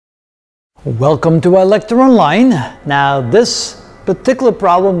Welcome to iLecture Online. Now this particular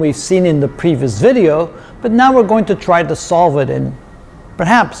problem we've seen in the previous video, but now we're going to try to solve it in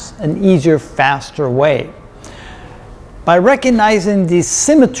perhaps an easier, faster way by recognizing the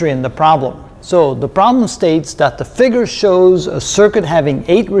symmetry in the problem. So the problem states that the figure shows a circuit having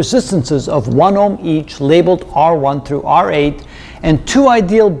 8 resistances of 1 ohm each labeled R1 through R8 and 2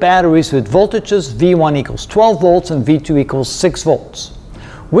 ideal batteries with voltages V1 equals 12 volts and V2 equals 6 volts.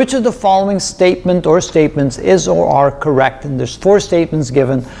 Which of the following statement or statements is or are correct? And there's 4 statements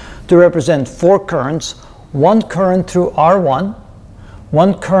given to represent 4 currents. 1 current through R1,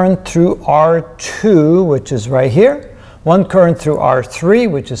 1 current through R2, which is right here, 1 current through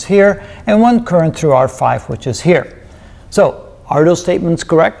R3, which is here, and 1 current through R5, which is here. So, are those statements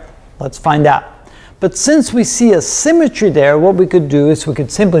correct? Let's find out. But since we see a symmetry there, what we could do is we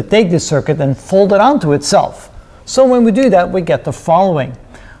could simply take this circuit and fold it onto itself. So when we do that, we get the following.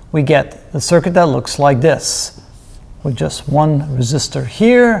 We get the circuit that looks like this, with just one resistor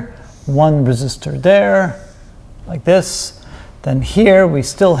here, one resistor there, like this. Then here we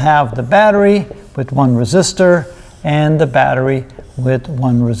still have the battery with one resistor, and the battery with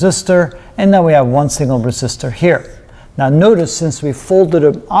one resistor, and now we have one single resistor here. Now notice, since we folded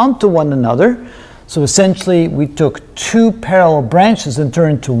them onto one another, so essentially we took 2 parallel branches and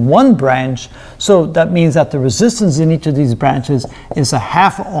turned into one branch, so that means that the resistance in each of these branches is a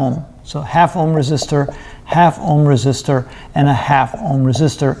half ohm. So half ohm resistor, and a half ohm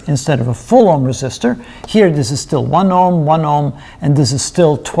resistor instead of a full ohm resistor. Here this is still 1 ohm, and this is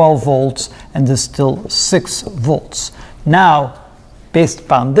still 12 volts, and this is still 6 volts. Now, based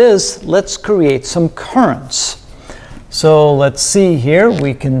upon this, let's create some currents. So let's see here,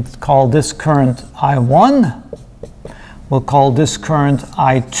 we can call this current I1, we'll call this current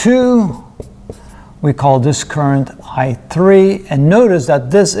I2, we call this current I3, and notice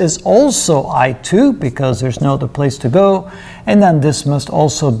that this is also I2 because there's no other place to go, and then this must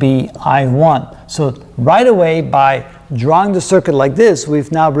also be I1. So right away, by drawing the circuit like this,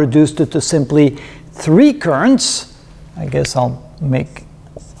 we've now reduced it to simply 3 currents. I guess I'll make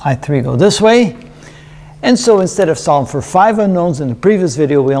I3 go this way. And so instead of solving for 5 unknowns in the previous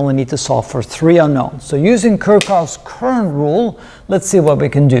video, we only need to solve for 3 unknowns. So using Kirchhoff's current rule, let's see what we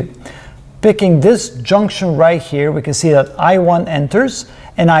can do. Picking this junction right here, we can see that I1 enters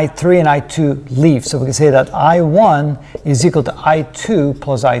and I3 and I2 leave. So we can say that I1 is equal to I2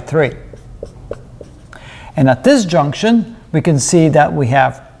 plus I3. And at this junction, we can see that we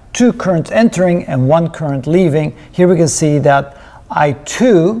have 2 currents entering and 1 current leaving. Here we can see that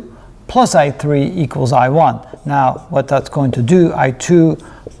I2 plus I3 equals I1. Now, what that's going to do, I2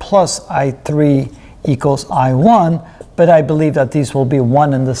 plus I3 equals I1, but I believe that these will be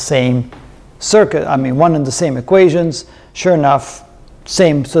one and the same circuit, one and the same equations. Sure enough,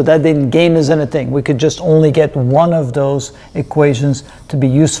 same, so that didn't gain us anything. We could just only get one of those equations to be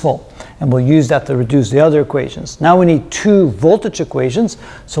useful, and we'll use that to reduce the other equations. Now we need 2 voltage equations,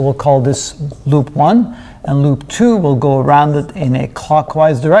 so we'll call this loop 1, and loop 2 will go around it in a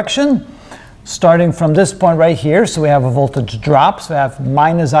clockwise direction, starting from this point right here. So we have a voltage drop, so we have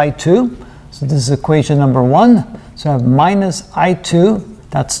minus I2, so this is equation number 1. So I have minus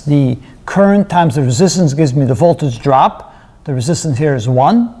I2, that's the current times the resistance gives me the voltage drop. The resistance here is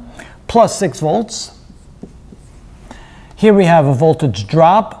 1, plus 6 volts. Here we have a voltage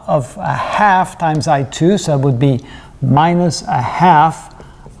drop of a half times I2, so it would be minus a half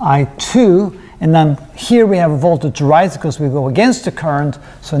I2. And then here we have a voltage rise because we go against the current,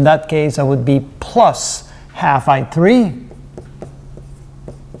 so in that case I would be plus half I3.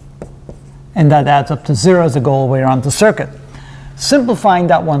 And that adds up to 0 as I go all the way around the circuit. Simplifying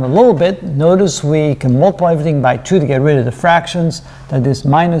that one a little bit, notice we can multiply everything by 2 to get rid of the fractions. That is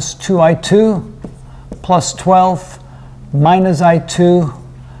minus 2I2 plus 12 minus I2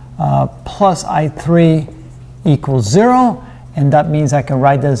 plus I3 equals 0. And that means I can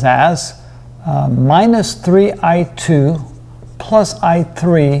write this as minus 3I2 plus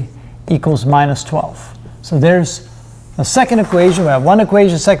I3 equals minus 12. So there's a second equation. We have one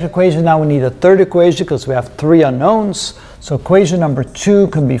equation, second equation. Now we need a third equation because we have 3 unknowns. So equation number 2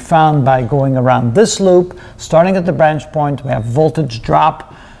 can be found by going around this loop. Starting at the branch point, we have voltage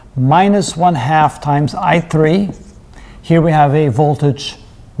drop minus 1/2 times I3. Here we have a voltage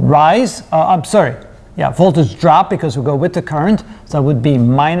rise. Voltage drop because we go with the current. So that would be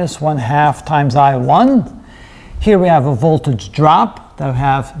minus 1/2 times I1. Here we have a voltage drop that we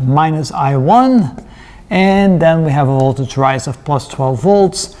have minus I1. And then we have a voltage rise of plus 12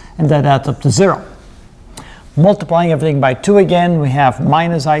 volts, and that adds up to 0. Multiplying everything by 2 again, we have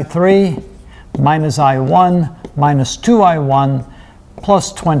minus I3, minus I1, minus 2I1,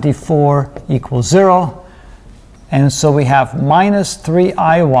 plus 24 equals 0. And so we have minus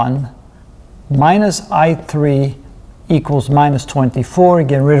 3i1 minus i3 equals minus 24.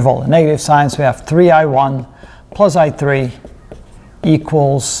 Getting rid of all the negative signs, we have 3i1 plus i3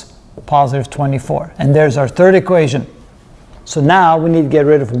 equals positive 24. And there's our third equation. So now we need to get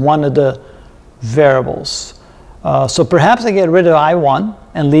rid of one of the variables. So perhaps I get rid of I1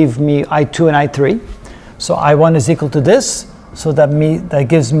 and leave me I2 and I3. So I1 is equal to this. So that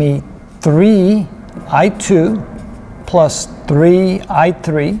gives me 3I2 plus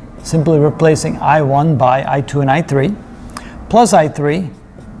 3I3, simply replacing I1 by I2 and I3, plus I3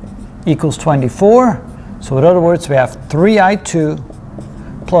 equals 24. So in other words, we have 3I2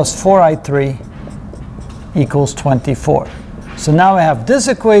 plus 4I3 equals 24. So now I have this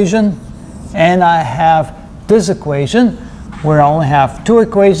equation and I have this equation where I only have two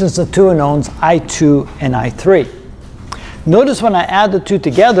equations, the two unknowns, I2 and I3. Notice when I add the two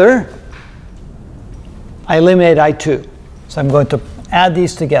together, I eliminate I2. So I'm going to add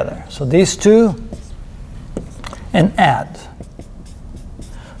these together. So these two and add.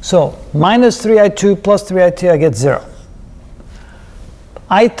 So minus 3I2 plus 3I2, I get 0.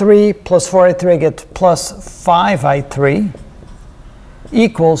 I3 plus 4I3, I get plus 5I3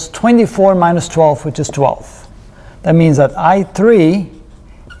 equals 24 minus 12, which is 12. That means that I3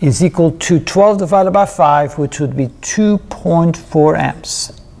 is equal to 12 divided by 5, which would be 2.4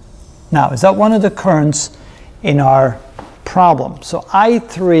 amps. Now, is that one of the currents in our problem? So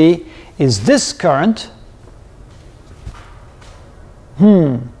I3 is this current,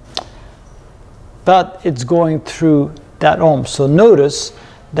 but it's going through that ohm. So notice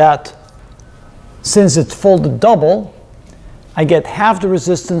that since it's folded double, I get half the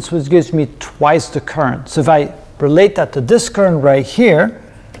resistance, which gives me twice the current. So if I relate that to this current right here,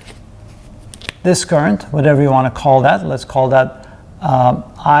 this current, whatever you want to call that, let's call that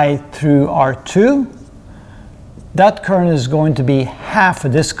I through R2, that current is going to be half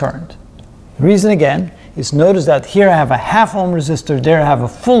of this current. The reason again is notice that here I have a half ohm resistor, there I have a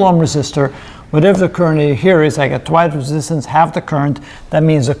full ohm resistor. Whatever the current here is, I get twice resistance, half the current. That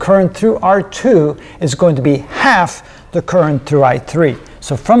means the current through R2 is going to be half the current through I3.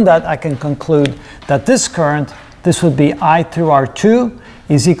 So from that I can conclude that this current, this would be I through R2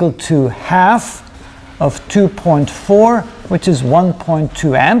 is equal to half of 2.4, which is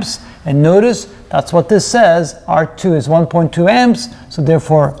 1.2 amps. And notice that's what this says, R2 is 1.2 amps, so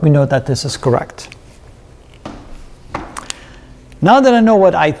therefore we know that this is correct. Now that I know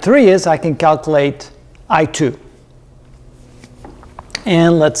what I3 is, I can calculate I2.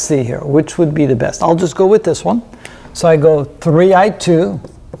 And let's see here, which would be the best? I'll just go with this one. So I go 3I2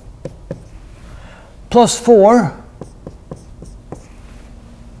 plus 4,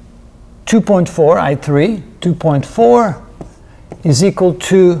 2.4 I3, 2.4 is equal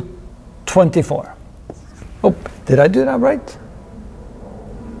to 24. Oh, did I do that right?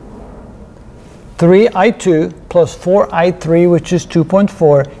 3I2 plus 4I3, which is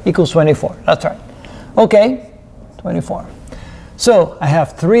 2.4, equals 24. That's right. Okay, 24. So I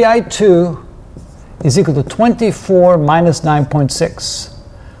have 3I2 is equal to 24 minus 9.6.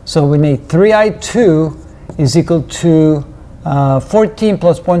 So we need 3I2 is equal to 14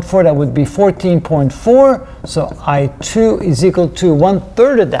 plus 0.4, that would be 14.4. So I2 is equal to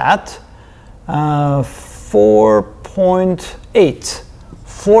 1/3 of that,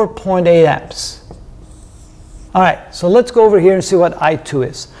 4.8 amps. All right, so let's go over here and see what I2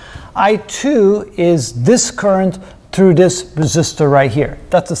 is. I2 is this current through this resistor right here.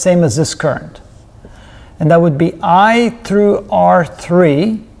 That's the same as this current. And that would be I through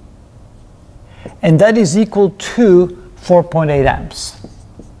R3, and that is equal to 4.8 amps.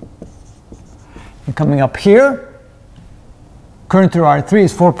 And coming up here, current through R3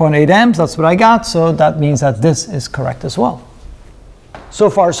 is 4.8 amps. That's what I got, so that means that this is correct as well. So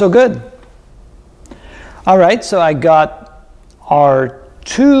far, so good. All right, so I got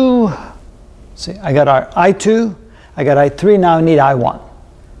R2, see, I got our I2, I got I3, now I need I1.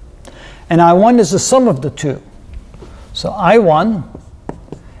 And I1 is the sum of the two. So I1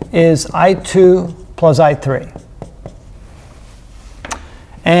 is I2 plus I3.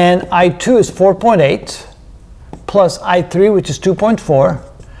 And I2 is 4.8 plus I3, which is 2.4,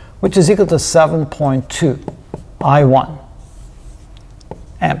 which is equal to 7.2 I1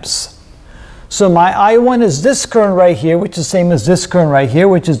 amps. So my I1 is this current right here, which is the same as this current right here,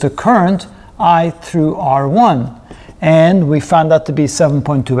 which is the current I through R1. And we found that to be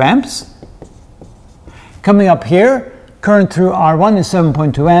 7.2 amps. Coming up here, current through R1 is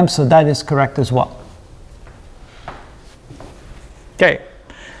 7.2 amps, so that is correct as well. Okay,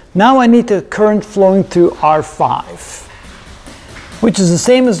 now I need the current flowing through R5. which is the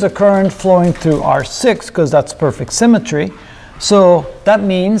same as the current flowing through R6, because that's perfect symmetry. So that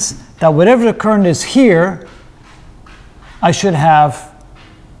means that whatever the current is here, I should have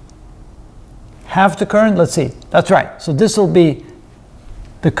half the current. Let's see. That's right. So this will be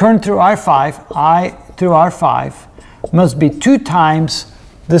the current through R5, I through R5, must be 2 times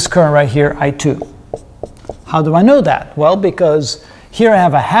this current right here, I2. How do I know that? Well, because here I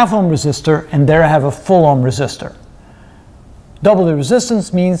have a half ohm resistor, and there I have a full ohm resistor. Double the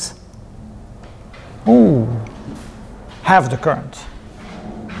resistance means, ooh, half the current.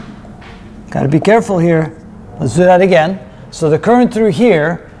 Got to be careful here. Let's do that again. So the current through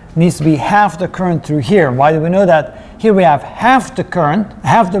here needs to be half the current through here. Why do we know that? Here we have half the current,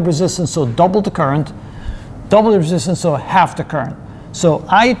 half the resistance, so double the current, double the resistance, so half the current. So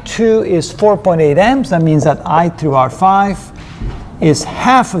I2 is 4.8 amps. That means that I through R5 is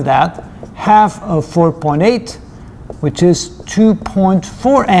half of that, half of 4.8, which is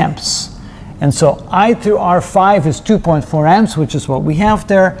 2.4 amps. And so I through R5 is 2.4 amps, which is what we have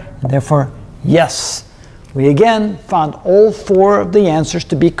there, and therefore, yes. We again found all 4 of the answers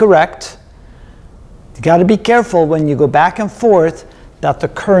to be correct. You got to be careful when you go back and forth that the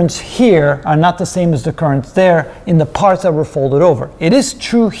currents here are not the same as the currents there in the parts that were folded over. It is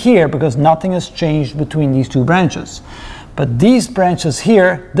true here because nothing has changed between these 2 branches. But these branches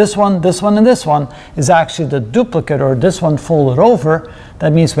here, this one, and this one, is actually the duplicate, or this one folded over.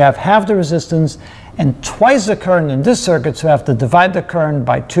 That means we have half the resistance and twice the current in this circuit, so we have to divide the current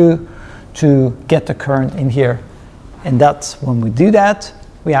by 2 to get the current in here. And that's when we do that,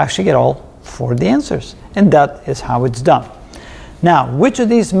 we actually get all 4 of the answers. And that is how it's done. Now, which of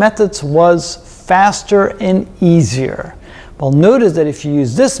these methods was faster and easier? Well, notice that if you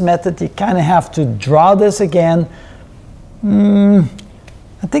use this method, you kind of have to draw this again.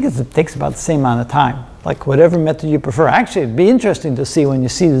 I think it takes about the same amount of time, like whatever method you prefer. Actually, it'd be interesting to see when you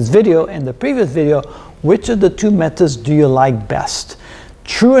see this video and the previous video, which of the 2 methods do you like best?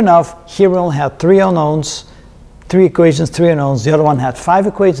 True enough, here we only had 3 unknowns, 3 equations, 3 unknowns. The other one had 5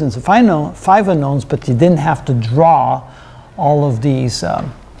 equations and 5 unknowns, but you didn't have to draw all of these,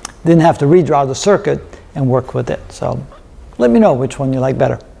 didn't have to redraw the circuit and work with it. So let me know which one you like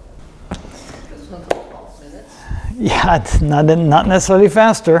better. This one took 12 minutes. Yeah, it's not necessarily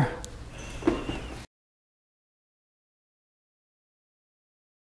faster.